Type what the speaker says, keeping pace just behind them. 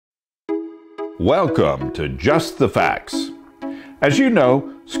Welcome to Just the Facts. As you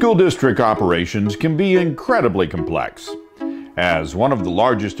know, school district operations can be incredibly complex. As one of the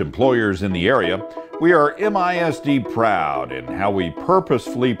largest employers in the area, we are MISD proud in how we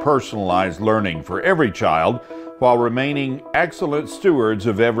purposefully personalize learning for every child while remaining excellent stewards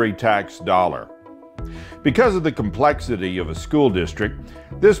of every tax dollar. Because of the complexity of a school district,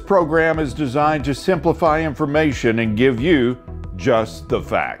 this program is designed to simplify information and give you just the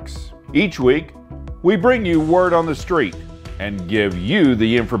facts. Each week, we bring you word on the street and give you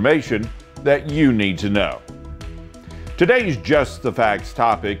the information that you need to know. Today's Just the Facts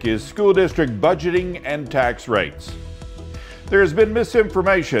topic is school district budgeting and tax rates. There has been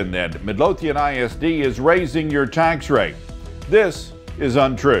misinformation that Midlothian ISD is raising your tax rate. This is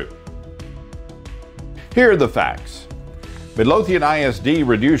untrue. Here are the facts. Midlothian ISD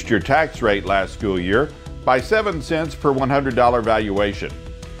reduced your tax rate last school year by 7 cents per $100 valuation.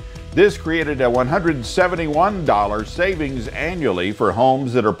 This created a $171 savings annually for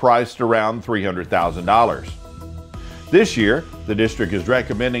homes that are priced around $300,000. This year, the district is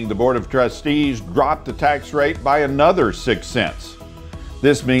recommending the Board of Trustees drop the tax rate by another 6 cents.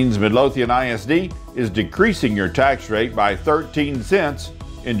 This means Midlothian ISD is decreasing your tax rate by 13 cents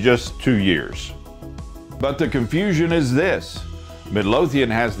in just 2 years. But the confusion is this: Midlothian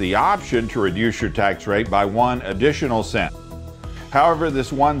has the option to reduce your tax rate by 1 additional cent. However,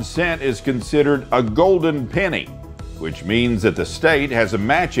 this 1 cent is considered a golden penny, which means that the state has a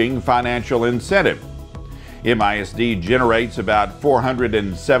matching financial incentive. MISD generates about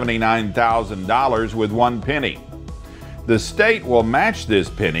 $479,000 with 1 penny. The state will match this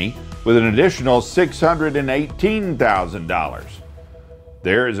penny with an additional $618,000.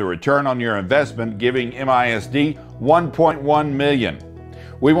 There is a return on your investment giving MISD $1.1 million.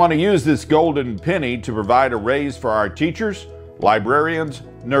 We want to use this golden penny to provide a raise for our teachers, librarians,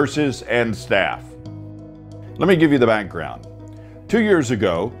 nurses, and staff. Let me give you the background. 2 years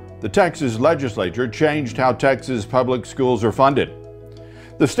ago, the Texas legislature changed how Texas public schools are funded.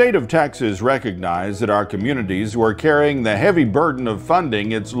 The state of Texas recognized that our communities were carrying the heavy burden of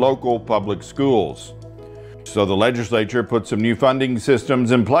funding its local public schools. So the legislature put some new funding systems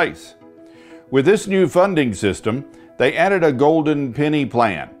in place. With this new funding system, they added a golden penny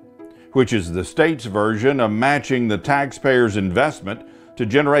plan, which is the state's version of matching the taxpayer's investment to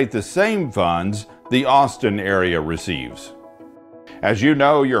generate the same funds the Austin area receives. As you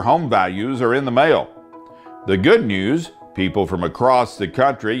know, your home values are in the mail. The good news, people from across the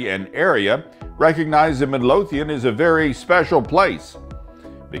country and area recognize that Midlothian is a very special place.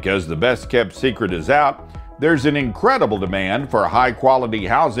 Because the best kept secret is out, there's an incredible demand for high quality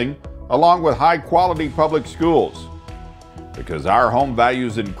housing along with high quality public schools. Because our home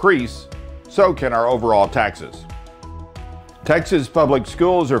values increase, so can our overall taxes. Texas public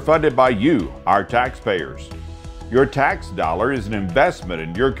schools are funded by you, our taxpayers. Your tax dollar is an investment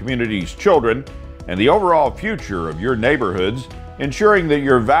in your community's children and the overall future of your neighborhoods, ensuring that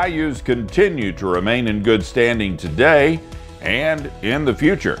your values continue to remain in good standing today and in the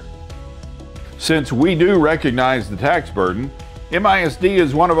future. Since we do recognize the tax burden, MISD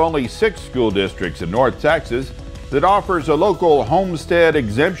is one of only 6 school districts in North Texas that offers a local homestead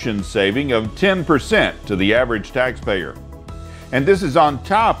exemption saving of 10% to the average taxpayer. And this is on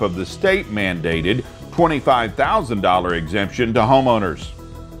top of the state-mandated $25,000 exemption to homeowners.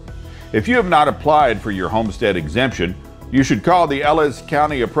 If you have not applied for your homestead exemption, you should call the Ellis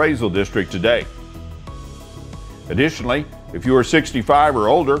County Appraisal District today. Additionally, if you are 65 or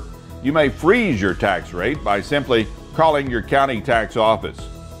older, you may freeze your tax rate by simply calling your county tax office.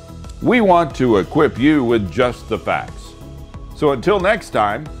 We want to equip you with just the facts. So until next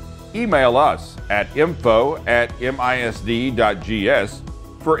time, email us at info@misd.gs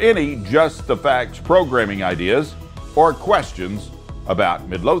for any Just the Facts programming ideas or questions about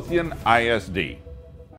Midlothian ISD.